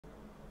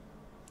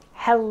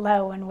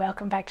Hello and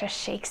welcome back to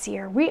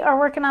Shakesyear. We are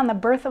working on the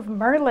birth of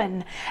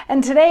Merlin,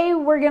 and today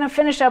we're going to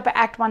finish up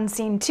Act 1,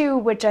 Scene 2,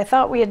 which I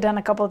thought we had done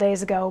a couple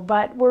days ago,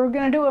 but we're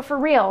going to do it for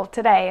real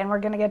today, and we're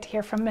going to get to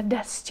hear from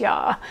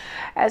Modesta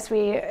as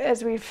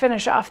we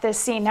finish off this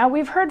scene. Now,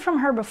 we've heard from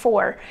her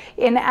before.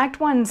 In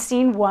Act 1,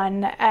 Scene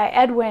 1,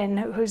 Edwin,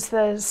 who's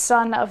the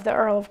son of the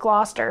Earl of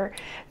Gloucester,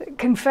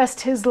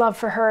 confessed his love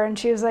for her, and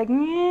she was like,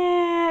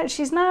 "Meh,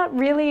 she's not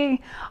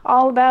really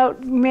all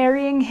about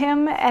marrying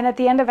him," and at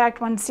the end of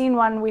Act 1, Scene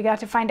 1, we got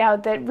to find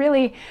out that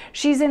really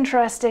she's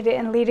interested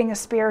in leading a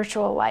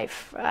spiritual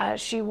life.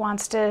 She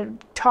wants to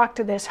talk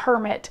to this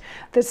hermit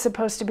that's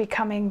supposed to be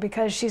coming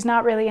because she's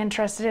not really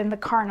interested in the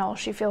carnal.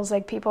 She feels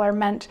like people are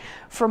meant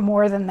for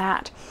more than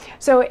that.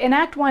 So in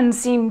Act 1,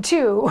 Scene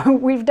 2,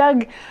 we've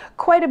dug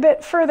quite a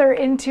bit further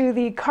into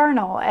the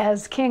carnal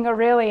as King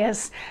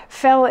Aurelius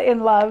fell in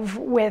love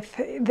with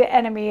the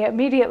enemy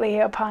immediately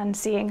upon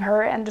seeing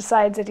her and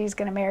decides that he's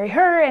going to marry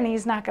her and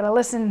he's not going to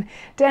listen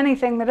to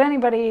anything that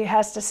anybody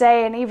has to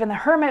say. And even the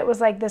hermit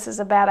was like, this is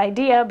a bad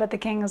idea, but the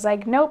king is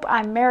like, nope,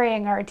 I'm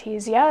marrying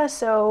Artesia,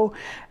 so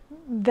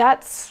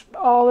that's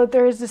all that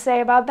there is to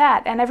say about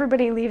that. And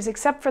everybody leaves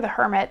except for the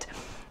hermit.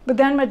 But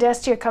then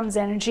Modesta comes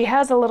in and she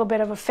has a little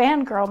bit of a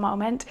fangirl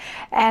moment,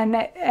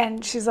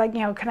 and she's like,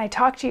 can I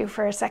talk to you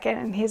for a second?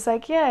 And he's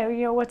like,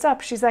 yeah, what's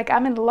up? She's like,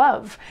 I'm in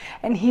love.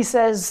 And he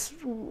says,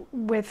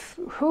 with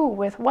who?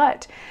 With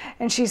what?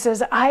 And she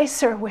says, I,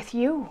 sir, with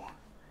you.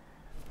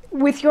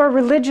 With your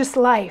religious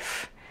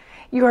life,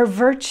 your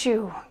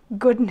virtue,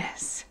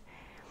 goodness.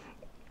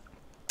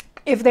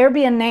 If there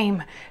be a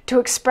name to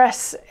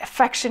express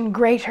affection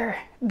greater,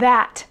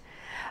 that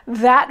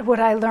would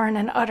I learn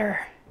and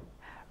utter.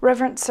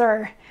 Reverend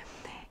sir,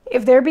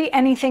 if there be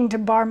anything to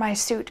bar my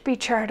suit, be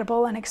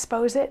charitable and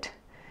expose it.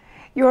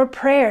 Your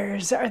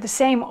prayers are the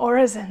same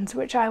orisons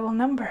which I will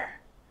number.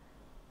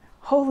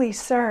 Holy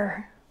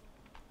sir,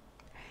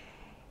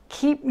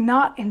 keep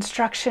not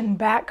instruction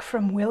back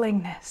from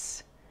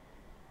willingness.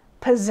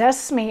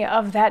 Possess me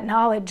of that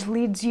knowledge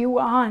leads you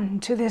on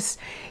to this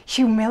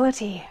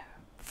humility.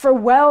 For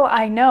well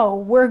I know,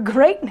 were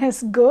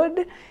greatness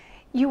good,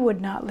 you would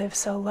not live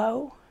so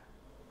low.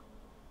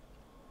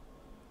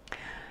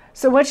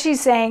 So what she's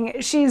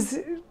saying,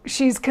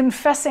 she's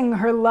confessing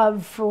her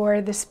love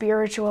for the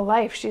spiritual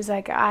life. She's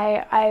like,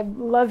 I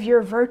love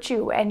your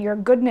virtue and your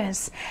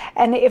goodness.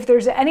 And if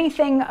there's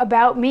anything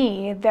about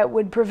me that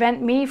would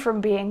prevent me from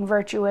being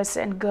virtuous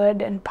and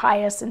good and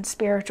pious and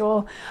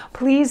spiritual,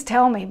 please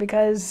tell me,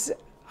 because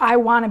I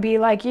want to be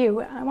like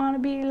you. I want to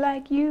be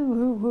like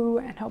you.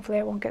 And hopefully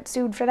I won't get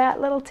sued for that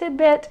little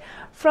tidbit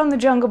from the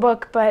Jungle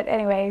Book. But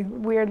anyway,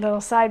 weird little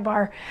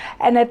sidebar.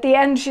 And at the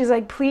end, she's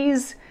like,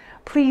 please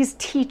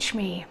teach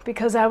me,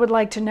 because I would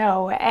like to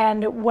know.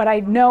 And what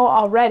I know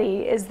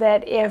already is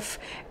that if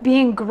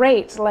being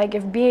great, like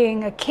if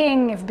being a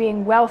king, if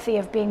being wealthy,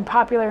 if being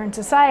popular in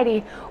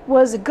society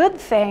was a good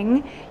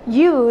thing,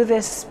 you,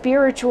 this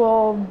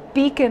spiritual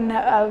beacon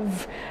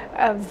of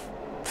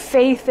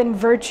faith and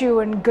virtue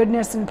and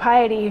goodness and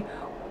piety,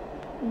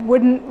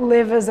 wouldn't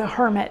live as a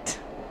hermit,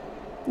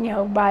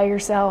 by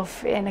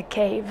yourself in a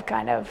cave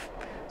kind of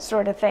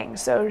sort of thing.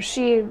 So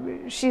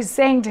she's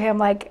saying to him,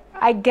 like,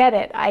 I get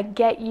it, I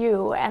get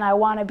you, and I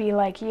want to be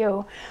like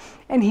you.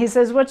 And he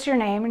says, what's your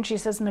name? And she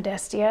says,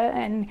 Modesta.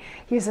 And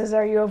he says,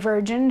 are you a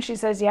virgin? She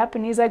says, yep.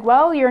 And he's like,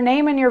 well, your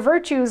name and your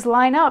virtues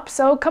line up,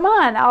 so come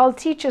on, I'll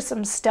teach you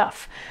some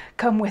stuff.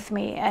 Come with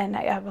me, and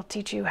I will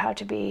teach you how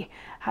to be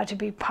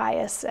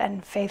pious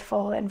and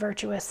faithful and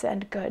virtuous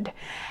and good.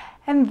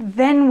 And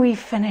then we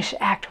finish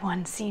Act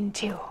 1, Scene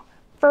 2.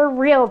 For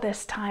real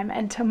this time,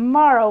 and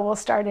tomorrow we'll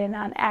start in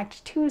on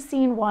Act 2,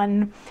 Scene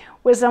 1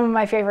 with some of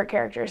my favorite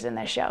characters in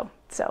this show.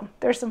 So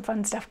there's some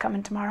fun stuff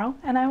coming tomorrow,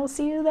 and I will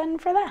see you then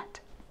for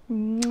that.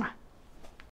 Mwah.